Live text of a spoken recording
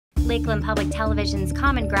Lakeland Public Television's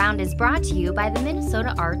Common Ground is brought to you by the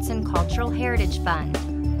Minnesota Arts and Cultural Heritage Fund.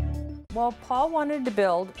 Well, Paul wanted to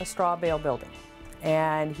build a straw bale building,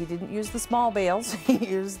 and he didn't use the small bales. He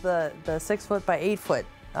used the 6 foot by 8 foot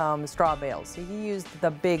straw bales. So he used the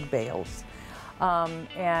big bales.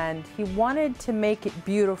 And he wanted to make it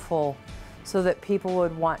beautiful so that people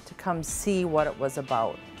would want to come see what it was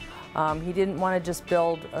about. He didn't want to just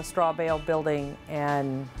build a straw bale building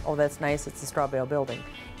and, oh, that's nice, it's a straw bale building.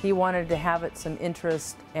 He wanted to have it some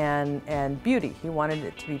interest and beauty. He wanted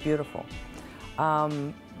it to be beautiful.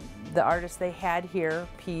 The artist they had here,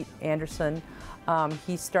 Pete Anderson,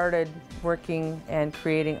 he started working and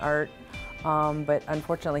creating art, but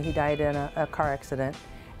unfortunately he died in a car accident.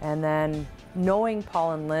 And then knowing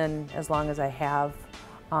Paul and Lynn as long as I have,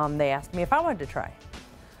 they asked me if I wanted to try.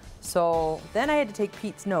 So then I had to take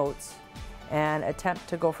Pete's notes and attempt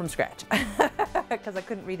to go from scratch because I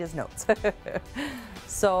couldn't read his notes.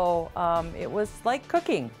 So it was like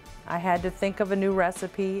cooking. I had to think of a new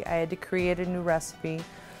recipe. I had to create a new recipe.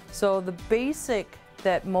 So the basic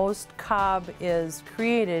that most cob is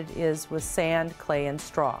created is with sand, clay, and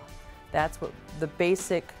straw. That's what the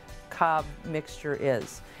basic cob mixture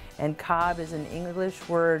is. And cob is an English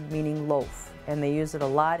word meaning loaf, and they use it a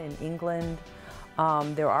lot in England.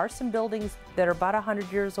 There are some buildings that are about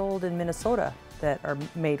 100 years old in Minnesota that are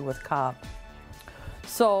made with cob.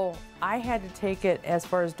 So I had to take it as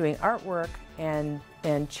far as doing artwork and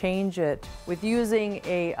change it with using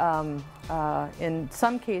a, in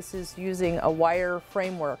some cases, using a wire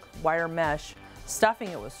framework, wire mesh, stuffing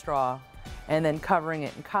it with straw, and then covering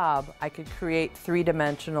it in cob. I could create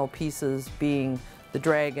three-dimensional pieces being the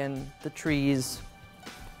dragon, the trees,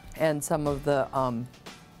 and some of the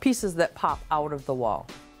pieces that pop out of the wall.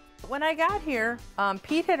 When I got here,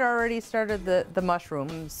 Pete had already started the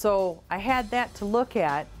mushroom, so I had that to look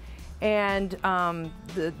at. And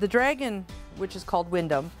the dragon, which is called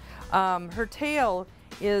Wyndham, her tail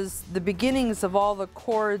is the beginnings of all the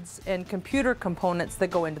cords and computer components that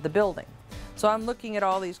go into the building. So I'm looking at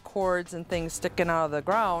all these cords and things sticking out of the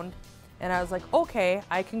ground, and I was like, okay,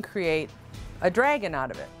 I can create a dragon out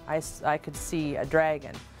of it. I could see a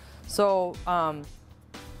dragon. So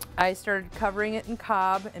I started covering it in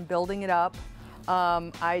cob and building it up.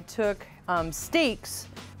 I took stakes,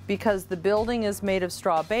 because the building is made of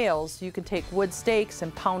straw bales. You can take wood stakes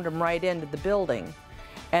and pound them right into the building.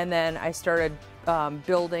 And then I started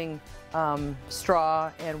building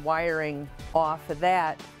straw and wiring off of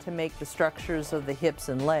that to make the structures of the hips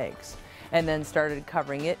and legs, and then started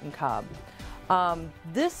covering it in cob.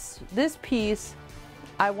 This piece,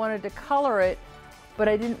 I wanted to color it, but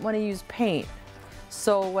I didn't want to use paint.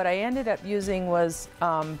 So what I ended up using was,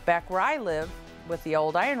 back where I live with the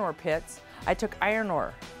old iron ore pits, I took iron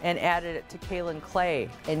ore and added it to kaolin clay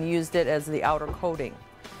and used it as the outer coating.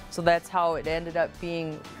 So that's how it ended up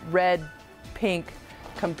being red, pink,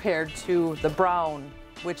 compared to the brown,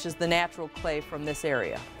 which is the natural clay from this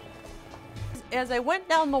area. As I went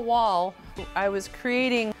down the wall, I was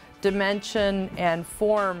creating dimension and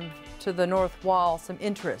form to the north wall, some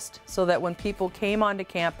interest, so that when people came onto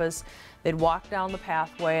campus, they'd walk down the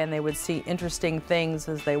pathway and they would see interesting things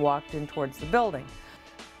as they walked in towards the building.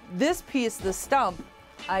 This piece, the stump,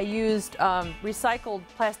 I used recycled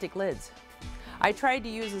plastic lids. I tried to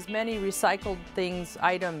use as many recycled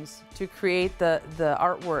items to create the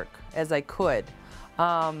artwork as I could.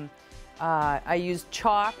 I used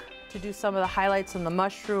chalk to do some of the highlights on the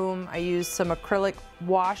mushroom. I used some acrylic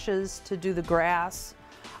washes to do the grass.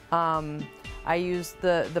 I used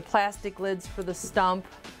the plastic lids for the stump.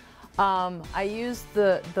 I used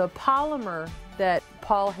the polymer that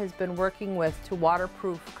Paul has been working with to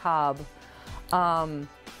waterproof cob.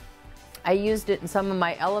 I used it in some of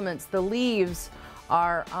my elements. The leaves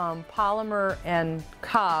are polymer and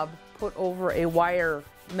cob put over a wire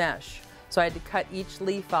mesh. So I had to cut each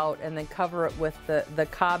leaf out and then cover it with the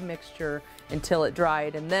cob mixture until it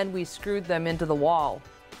dried, and then we screwed them into the wall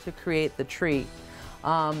to create the tree.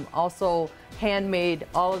 Also handmade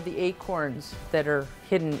all of the acorns that are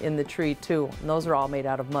hidden in the tree too, and those are all made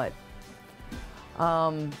out of mud.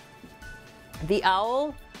 The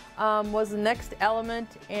owl was the next element,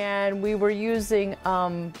 and we were using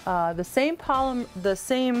the same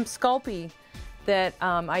Sculpey that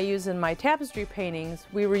I use in my tapestry paintings.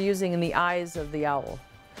 We were using in the eyes of the owl.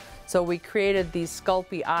 So we created these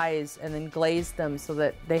Sculpey eyes and then glazed them so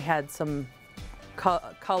that they had some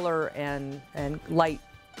color and light,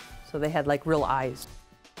 so they had like real eyes.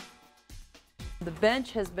 The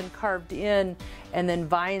bench has been carved in, and then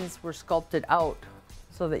vines were sculpted out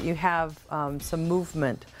so that you have some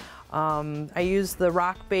movement. I used the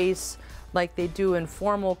rock base like they do in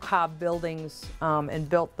formal cob buildings, and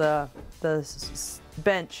built the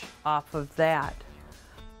bench off of that.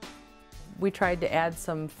 We tried to add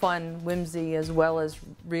some fun, whimsy, as well as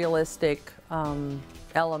realistic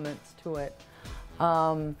elements to it.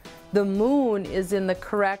 The moon is in the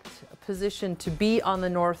correct position to be on the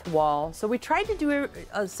north wall, so we tried to do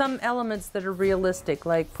some elements that are realistic,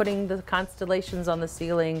 like putting the constellations on the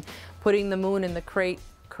ceiling, putting the moon in the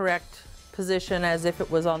correct position as if it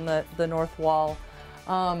was on the north wall.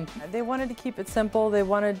 They wanted to keep it simple. They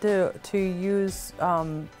wanted to use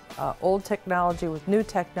old technology with new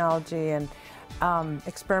technology, and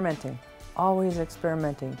experimenting, always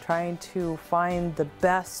experimenting, trying to find the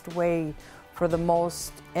best way for the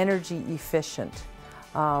most energy efficient,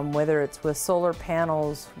 whether it's with solar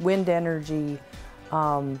panels, wind energy,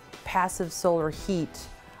 passive solar heat,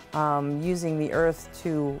 using the earth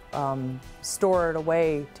to store it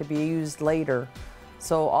away to be used later.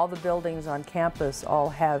 So all the buildings on campus all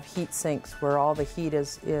have heat sinks where all the heat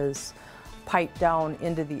is piped down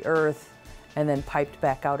into the earth and then piped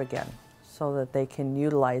back out again so that they can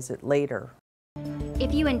utilize it later.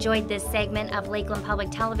 If you enjoyed this segment of Lakeland Public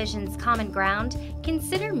Television's Common Ground,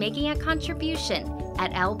 consider making a contribution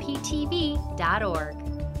at lptv.org.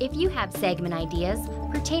 If you have segment ideas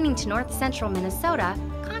pertaining to North Central Minnesota,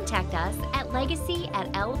 contact us at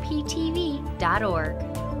legacy@lptv.org.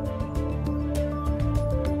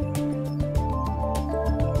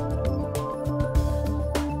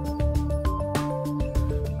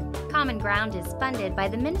 Common Ground is funded by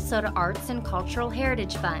the Minnesota Arts and Cultural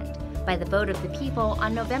Heritage Fund by the vote of the people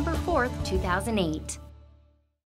on November 4th, 2008.